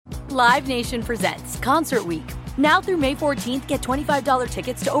Live Nation presents Concert Week. Now through May 14th, get $25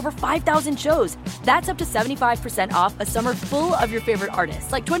 tickets to over 5,000 shows. That's up to 75% off a summer full of your favorite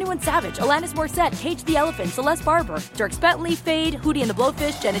artists like 21 Savage, Alanis Morissette, Cage the Elephant, Celeste Barber, Dierks Bentley, Fade, Hootie and the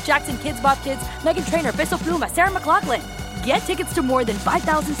Blowfish, Janet Jackson, Kids Bop Kids, Meghan Trainor, Peso Pluma, Sarah McLachlan. Get tickets to more than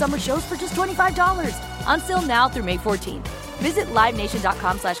 5,000 summer shows for just $25. Until now through May 14th. Visit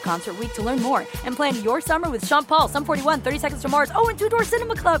LiveNation.com/Concert Week to learn more and plan your summer with Sean Paul, Sum 41, 30 Seconds to Mars, and Two Door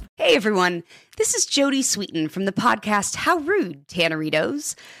Cinema Club. Hey everyone, this is Jody Sweeten from the podcast How Rude,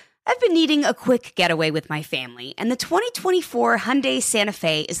 Tanneritos. I've been needing a quick getaway with my family, and the 2024 Hyundai Santa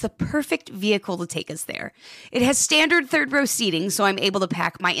Fe is the perfect vehicle to take us there. It has standard third-row seating, so I'm able to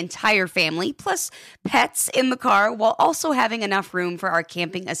pack my entire family, plus pets, in the car, while also having enough room for our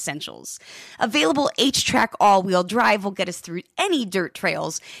camping essentials. Available H-Track all-wheel drive will get us through any dirt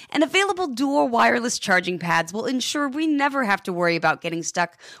trails, and available dual wireless charging pads will ensure we never have to worry about getting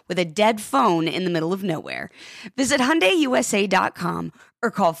stuck with a dead phone in the middle of nowhere. Visit HyundaiUSA.com or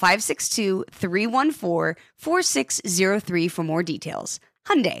call 562-314-4603 for more details.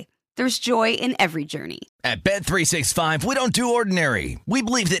 Hyundai, there's joy in every journey. At Bet365, we don't do ordinary. We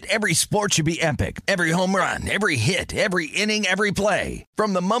believe that every sport should be epic. Every home run, every hit, every inning, every play.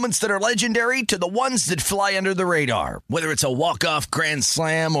 From the moments that are legendary to the ones that fly under the radar. Whether it's a walk-off grand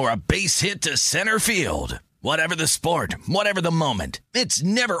slam or a base hit to center field. Whatever the sport, whatever the moment, it's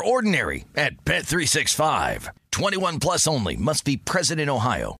never ordinary at Bet365. 21 plus only. Must be present in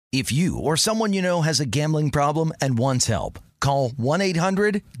Ohio. If you or someone you know has a gambling problem and wants help, call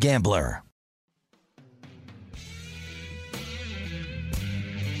 1-800-GAMBLER.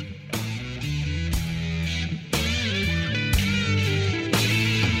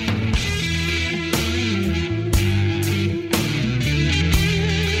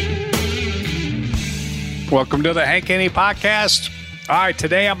 Welcome to the Hank Haney Podcast. All right,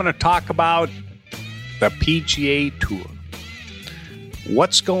 today I'm going to talk about the PGA Tour.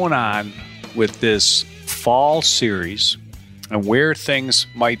 What's going on with this fall series and where things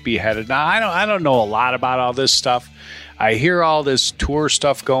might be headed. Now, I don't know a lot about all this stuff. I hear all this tour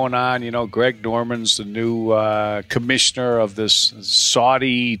stuff going on. You know, Greg Norman's the new commissioner of this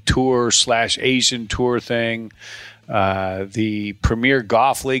Saudi tour / Asian tour thing. The Premier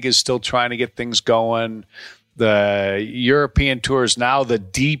Golf League is still trying to get things going. The European Tour is now the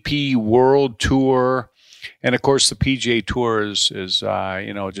DP World Tour. And, of course, the PGA Tour is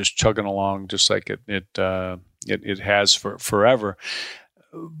just chugging along just like it has for forever.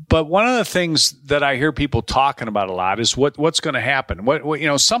 But one of the things that I hear people talking about a lot is what's going to happen.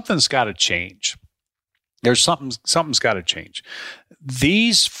 Something's got to change. There's something's got to change.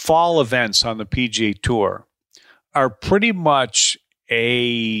 These fall events on the PGA Tour are pretty much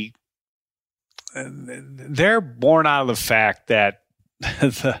they're born out of the fact that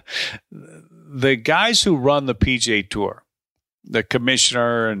the guys who run the PGA Tour, the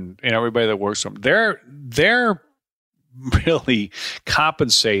commissioner and everybody that works for them, they're really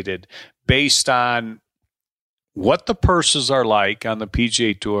compensated based on what the purses are like on the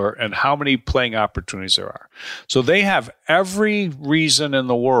PGA Tour and how many playing opportunities there are. So they have every reason in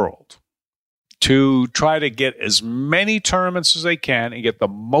the world to try to get as many tournaments as they can and get the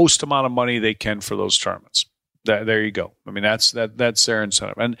most amount of money they can for those tournaments. There you go. I mean, that's their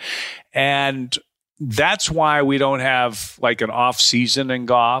incentive. And that's why we don't have like an off season in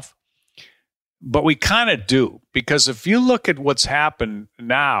golf, but we kind of do, because if you look at what's happened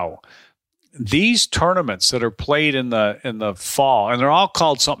now, these tournaments that are played in the fall, and they're all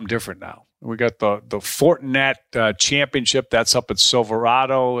called something different now. We got the Fortinet Championship. That's up at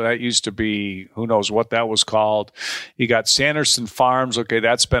Silverado. That used to be, who knows what that was called. You got Sanderson Farms. Okay,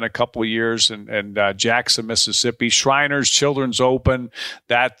 that's been a couple of years. And Jackson, Mississippi. Shriners Children's Open.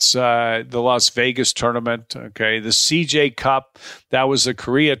 That's the Las Vegas tournament. Okay, the CJ Cup. That was the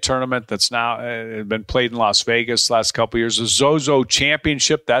Korea tournament that's now been played in Las Vegas last couple of years. The Zozo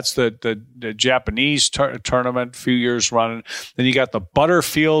Championship. That's the Japanese tournament, a few years running. Then you got the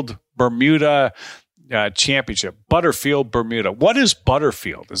Butterfield Bermuda Championship. Butterfield, Bermuda. What is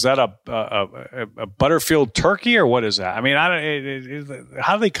Butterfield? Is that a Butterfield turkey, or what is that? I mean,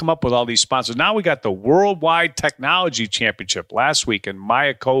 how do they come up with all these sponsors? Now we got the Worldwide Technology Championship last week in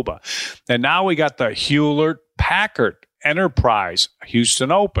Mayakoba. And now we got the Hewlett-Packard Enterprise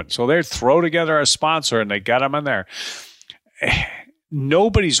Houston Open. So they throw together a sponsor and they got them in there.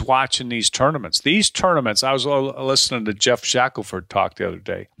 Nobody's watching these tournaments. These tournaments, I was listening to Jeff Shackelford talk the other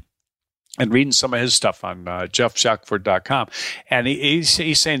day and reading some of his stuff on jeffshackelford.com. And he's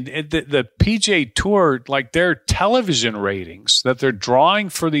saying the PGA Tour, like their television ratings that they're drawing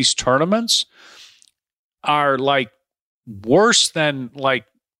for these tournaments are like worse than like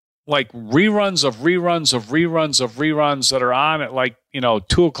like reruns that are on at like,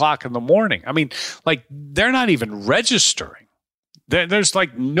 2:00 in the morning. I mean, like they're not even registering. There's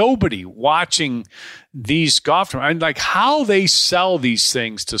like nobody watching these golf tournaments. I mean, like how they sell these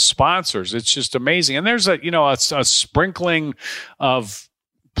things to sponsors. It's just amazing. And there's a sprinkling of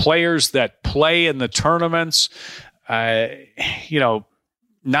players that play in the tournaments.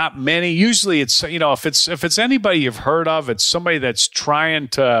 Not many. Usually it's, if it's anybody you've heard of, it's somebody that's trying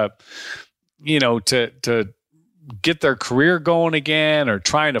to, to get their career going again or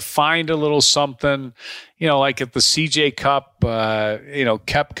trying to find a little something, like at the CJ Cup,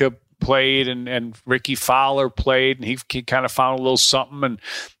 Koepka played and Ricky Fowler played and he kind of found a little something. And,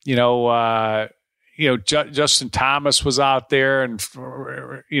 Justin Thomas was out there and,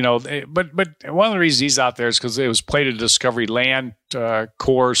 but one of the reasons he's out there is because it was played at Discovery Land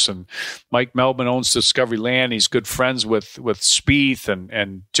course, and Mike Melvin owns Discovery Land. He's good friends with Spieth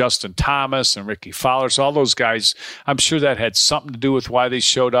and Justin Thomas and Ricky Fowler. So all those guys, I'm sure that had something to do with why they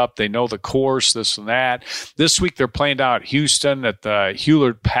showed up. They know the course, this and that. This week they're playing down at Houston at the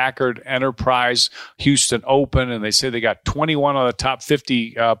Hewlett Packard Enterprise Houston Open, and they say they got 21 of the top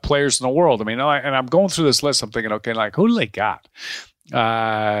 50 players in the world. I mean, and I'm going through this list. I'm thinking, okay, like who do they got?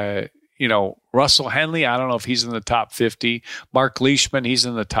 Russell Henley, I don't know if he's in the top 50. Mark Leishman, he's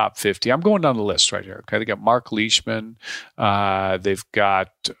in the top 50. I'm going down the list right here. Okay, they got Mark Leishman. They've got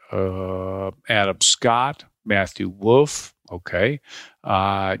Adam Scott, Matthew Wolff. Okay,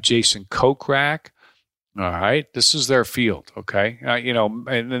 Jason Kokrak. All right, this is their field. Okay,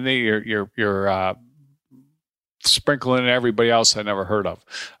 and then you're sprinkling in everybody else I never heard of.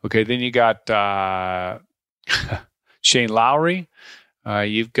 Okay, then you got Shane Lowry.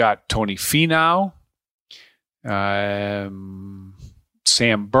 You've got Tony Finau,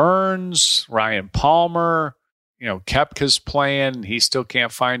 Sam Burns, Ryan Palmer. Koepka's playing. He still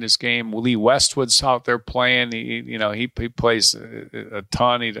can't find his game. Lee Westwood's out there playing. He plays a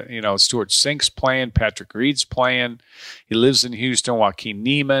ton. Stuart Sink's playing. Patrick Reed's playing. He lives in Houston. Joaquin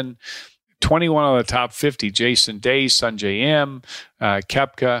Niemann. 21 of the top 50. Jason Day, Sungjae Im,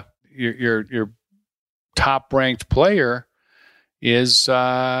 Koepka. Your top-ranked player is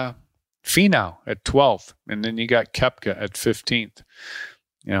Finau at 12th, and then you got Koepka at 15th.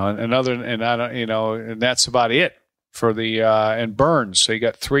 And that's about it for the and Burns. So you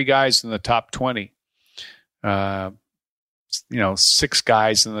got 3 guys in the top 20. 6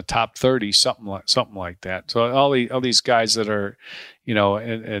 guys in the top 30, something like that. So all these guys that are,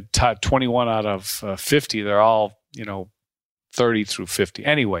 at top 21 out of 50, they're all 30 through 50.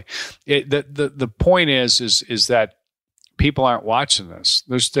 Anyway, the point is that people aren't watching this.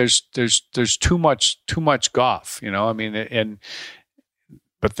 There's too much golf,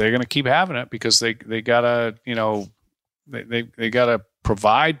 but they're going to keep having it because they gotta, they gotta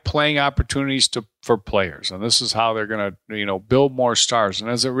provide playing opportunities for players, and this is how they're going to, build more stars. And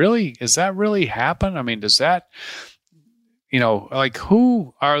does that really happen? I mean, does that, like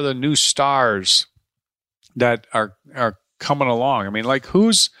who are the new stars that are coming along? I mean, like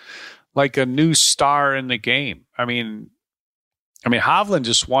who's like a new star in the game? I mean, Hovland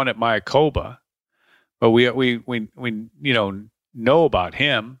just won at Mayakoba, but we know about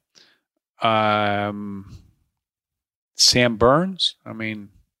him. Sam Burns. I mean,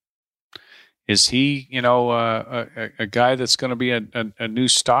 is he a guy that's going to be a new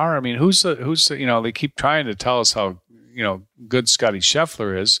star? I mean, who's the they keep trying to tell us how good Scotty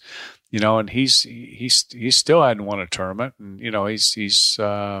Scheffler is, and he's still hadn't won a tournament, and he's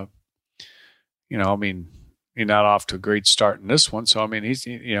not off to a great start in this one. So I mean,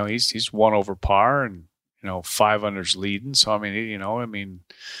 he's 1 over par and 5 under's leading. So I mean,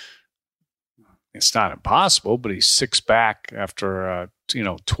 it's not impossible, but he's 6 back after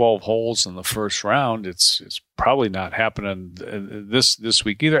 12 holes in the first round. It's probably not happening this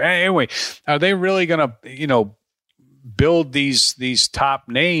week either. Anyway, are they really going to build these top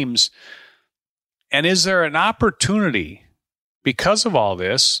names? And is there an opportunity because of all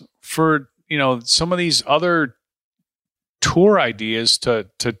this for some of these other tour ideas to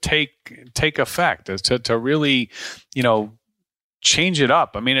take effect, to really change it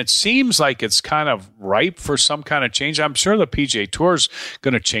up? I mean, it seems like it's kind of ripe for some kind of change. I'm sure the PGA Tour's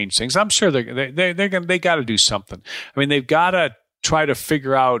going to change things. I'm sure they got to do something. I mean, they've got to try to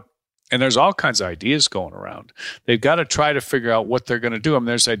figure out. And there's all kinds of ideas going around. They've got to try to figure out what they're going to do. I mean,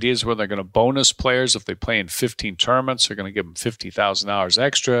 there's ideas where they're going to bonus players if they play in 15 tournaments. They're going to give them $50,000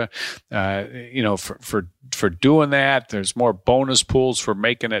 extra, for doing that. There's more bonus pools for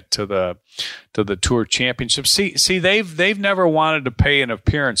making it to the Tour Championship. See, they've never wanted to pay an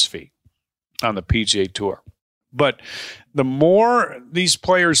appearance fee on the PGA Tour. But the more these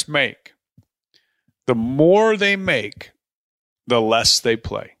players make, the more they make, the less they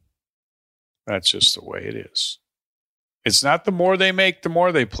play. That's just the way it is. It's not the more they make, the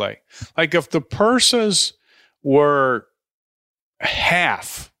more they play. Like if the purses were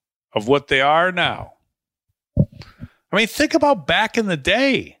half of what they are now. I mean, think about back in the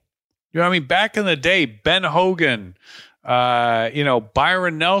day. You know what I mean? Back in the day, Ben Hogan,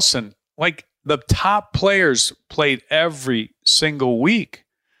 Byron Nelson, like the top players played every single week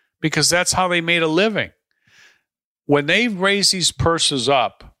because that's how they made a living. When they raise these purses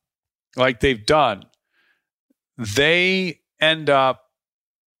up like they've done, they end up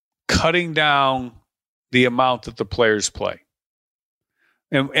cutting down the amount that the players play.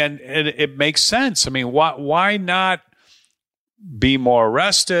 And it makes sense. I mean, why not be more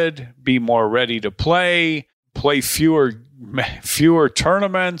rested, be more ready to play fewer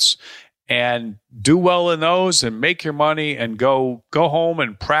tournaments, and do well in those and make your money and go home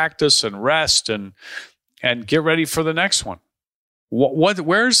and practice and rest and get ready for the next one.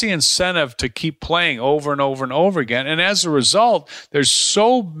 Where's the incentive to keep playing over and over and over again? And as a result, there's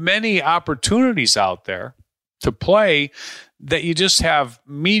so many opportunities out there to play that you just have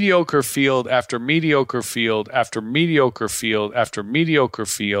mediocre field after mediocre field after mediocre field after mediocre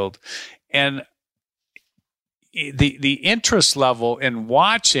field. And the interest level in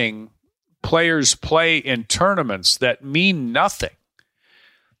watching players play in tournaments that mean nothing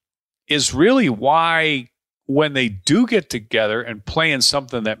is really why when they do get together and play in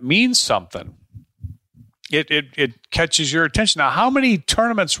something that means something, it catches your attention. Now, how many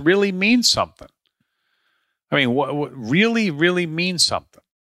tournaments really mean something? I mean, what really, really means something?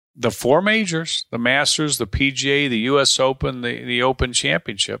 The four majors, the Masters, the PGA, the U.S. Open, the Open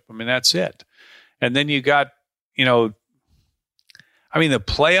Championship. I mean, that's it. And then you got, the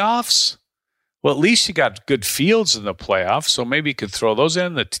playoffs. Well, at least you got good fields in the playoffs, so maybe you could throw those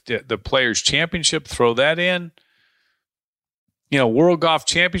in. The Players' Championship, throw that in. World Golf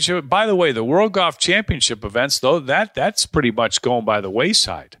Championship. By the way, the World Golf Championship events, though, that's pretty much going by the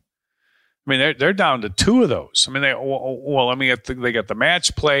wayside. I mean, they're down to two of those. I mean, they got the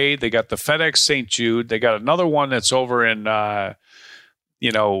match play, they got the FedEx St. Jude, they got another one that's over in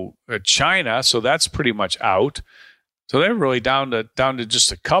China, so that's pretty much out. So they're really down to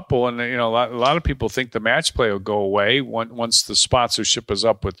just a couple, and a lot of people think the match play will go away once the sponsorship is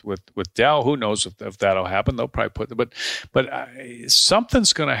up with Dell. Who knows if that'll happen? They'll probably but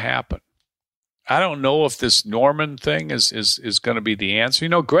something's going to happen. I don't know if this Norman thing is going to be the answer.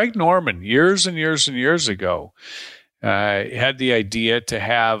 Greg Norman years and years and years ago had the idea to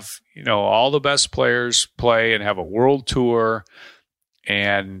have all the best players play and have a world tour,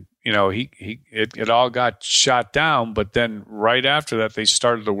 and it all got shot down, but then right after that, they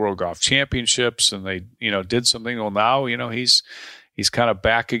started the World Golf Championships, and they, did something. Well, now, he's kind of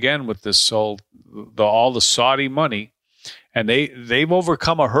back again with this all the Saudi money, and they've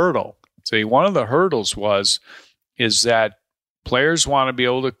overcome a hurdle. So one of the hurdles is that players want to be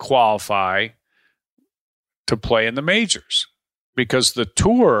able to qualify to play in the majors, because the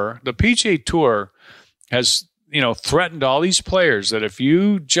PGA Tour has threatened all these players that if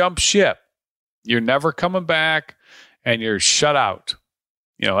you jump ship, you're never coming back and you're shut out.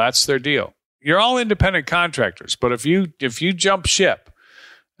 That's their deal. You're all independent contractors, but if you jump ship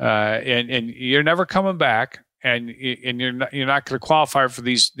and you're never coming back and you're not going to qualify for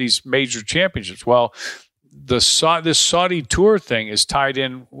these major championships. Well, this Saudi tour thing is tied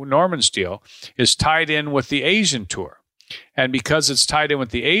in. Norman's deal is tied in with the Asian tour, and because it's tied in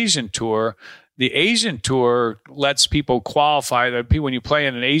with the Asian tour lets people qualify. When you play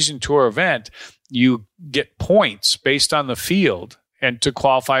in an Asian tour event, you get points based on the field and to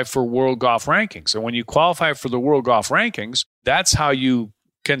qualify for World Golf Rankings. And when you qualify for the World Golf Rankings, that's how you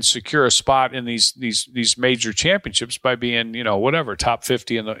can secure a spot in these major championships by being, top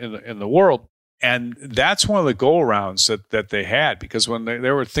 50 in the world. And that's one of the go-arounds that they had, because when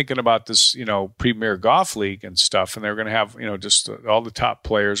they were thinking about this, Premier Golf League and stuff, and they were going to have, just all the top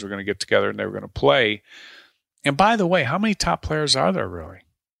players were going to get together and they were going to play. And by the way, how many top players are there really?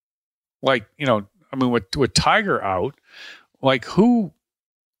 Like, with Tiger out, like who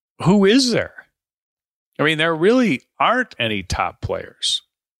is there? I mean, there really aren't any top players.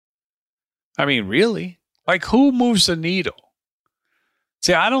 I mean, really? Like, who moves the needle?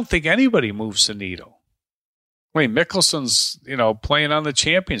 See, I don't think anybody moves the needle. I mean, Mickelson's, playing on the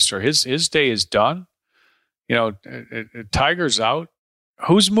Champions Tour. His day is done. Tiger's out.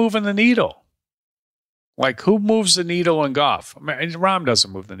 Who's moving the needle? Like, who moves the needle in golf? I mean, Rahm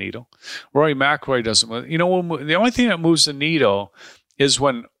doesn't move the needle. Rory McIlroy doesn't move. The only thing that moves the needle is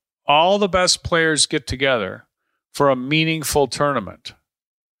when all the best players get together for a meaningful tournament.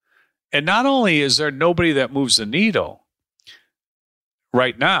 And not only is there nobody that moves the needle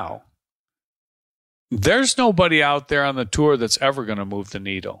right now, there's nobody out there on the tour that's ever going to move the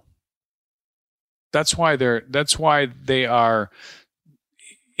needle. That's why they are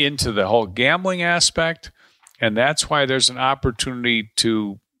into the whole gambling aspect, and that's why there's an opportunity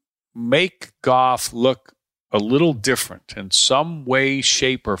to make golf look a little different in some way,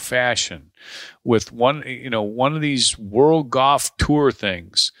 shape, or fashion with one of these World Golf Tour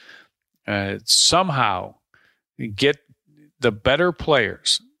things. Somehow get the better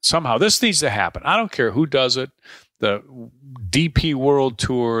players. Somehow this needs to happen. I don't care who does it. The DP World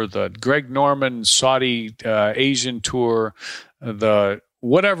Tour, the Greg Norman Saudi Asian Tour, the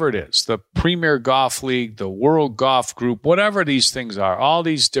whatever it is, the Premier Golf League, the World Golf Group, whatever these things are, all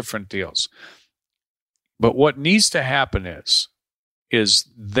these different deals. But what needs to happen is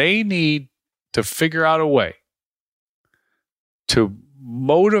they need to figure out a way to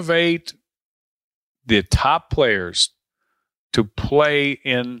motivate the top players to play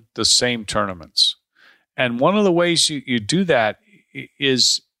in the same tournaments. And one of the ways you do that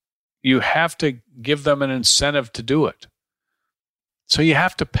is you have to give them an incentive to do it. So you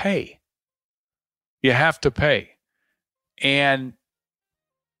have to pay. You have to pay. And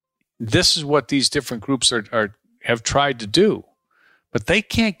this is what these different groups have tried to do. But they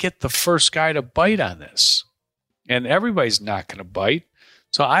can't get the first guy to bite on this. And everybody's not going to bite.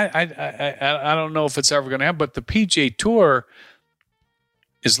 So I don't know if it's ever going to happen. But the PGA Tour,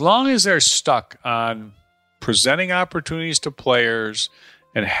 as long as they're stuck on presenting opportunities to players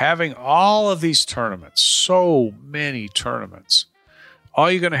and having all of these tournaments, so many tournaments, all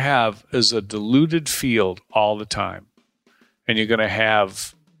you're going to have is a diluted field all the time. And you're going to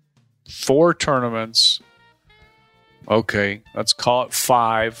have 4 tournaments. Okay, let's call it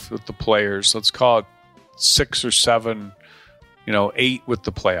 5 with the players. Let's call it 6 or 7, 8 with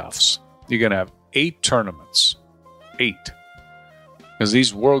the playoffs. You're going to have 8 tournaments. 8. Because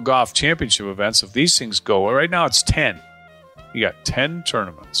these World Golf Championship events, if these things go, right now it's 10. You got 10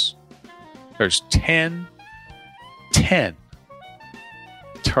 tournaments. There's 10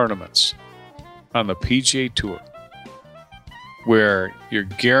 tournaments on the PGA Tour where you're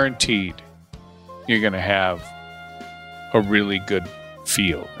guaranteed you're going to have a really good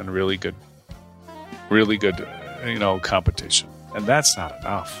field and really good competition. And that's not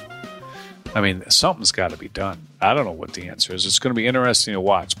enough. I mean, something's got to be done. I don't know what the answer is. It's going to be interesting to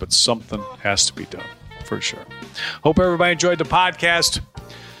watch, but something has to be done for sure. Hope everybody enjoyed the podcast.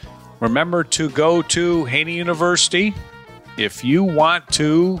 Remember to go to Haney University if you want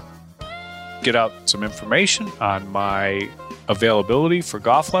to get out some information on my availability for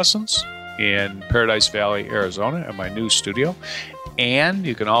golf lessons in Paradise Valley, Arizona, at my new studio. And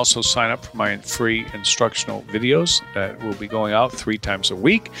you can also sign up for my free instructional videos that will be going out 3 times a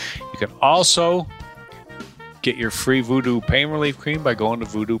week. You can also get your free Voodoo Pain Relief Cream by going to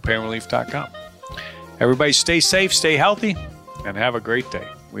voodoopainrelief.com. Everybody stay safe, stay healthy, and have a great day.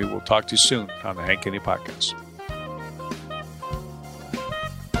 We will talk to you soon on the Hank Haney Podcast.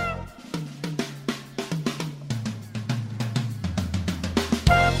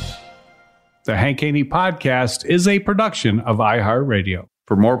 The Hank Haney Podcast is a production of iHeartRadio.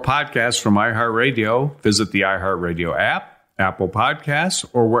 For more podcasts from iHeartRadio, visit the iHeartRadio app, Apple Podcasts,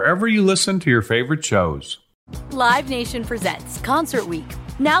 or wherever you listen to your favorite shows. Live Nation presents Concert Week.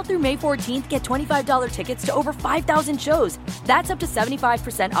 Now through May 14th, get $25 tickets to over 5,000 shows. That's up to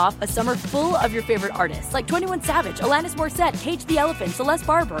 75% off a summer full of your favorite artists like 21 Savage, Alanis Morissette, Cage the Elephant, Celeste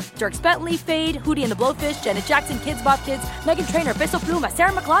Barber, Dierks Bentley, Fade, Hootie and the Blowfish, Janet Jackson, Kids Bop Kids, Meghan Trainor, Peso Pluma,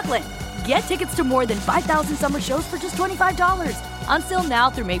 Sarah McLachlan. Get tickets to more than 5,000 summer shows for just $25. Until now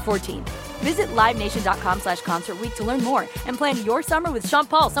through May 14th. Visit LiveNation.com/Concert Week to learn more and plan your summer with Sean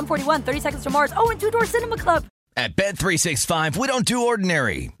Paul, Sum 41, 30 Seconds to Mars, and Two Door Cinema Club. At Bet365, we don't do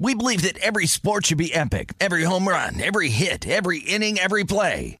ordinary. We believe that every sport should be epic. Every home run, every hit, every inning, every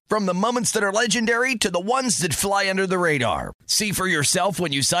play. From the moments that are legendary to the ones that fly under the radar. See for yourself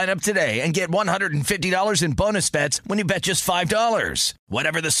when you sign up today and get $150 in bonus bets when you bet just $5.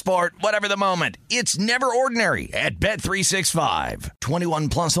 Whatever the sport, whatever the moment, it's never ordinary at Bet365. 21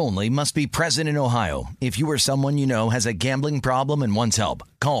 plus only. Must be present in Ohio. If you or someone you know has a gambling problem and wants help,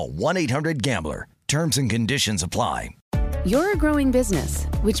 call 1-800-GAMBLER. Terms and conditions apply. You're a growing business,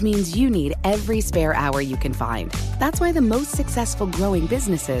 which means you need every spare hour you can find. That's why the most successful growing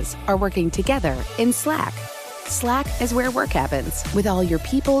businesses are working together in Slack. Slack is where work happens, with all your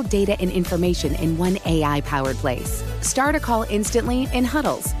people, data, and information in one AI-powered place. Start a call instantly in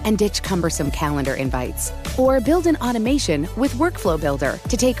huddles and ditch cumbersome calendar invites. Or build an automation with Workflow Builder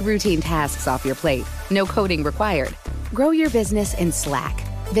to take routine tasks off your plate. No coding required. Grow your business in Slack.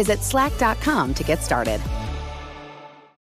 Visit slack.com to get started.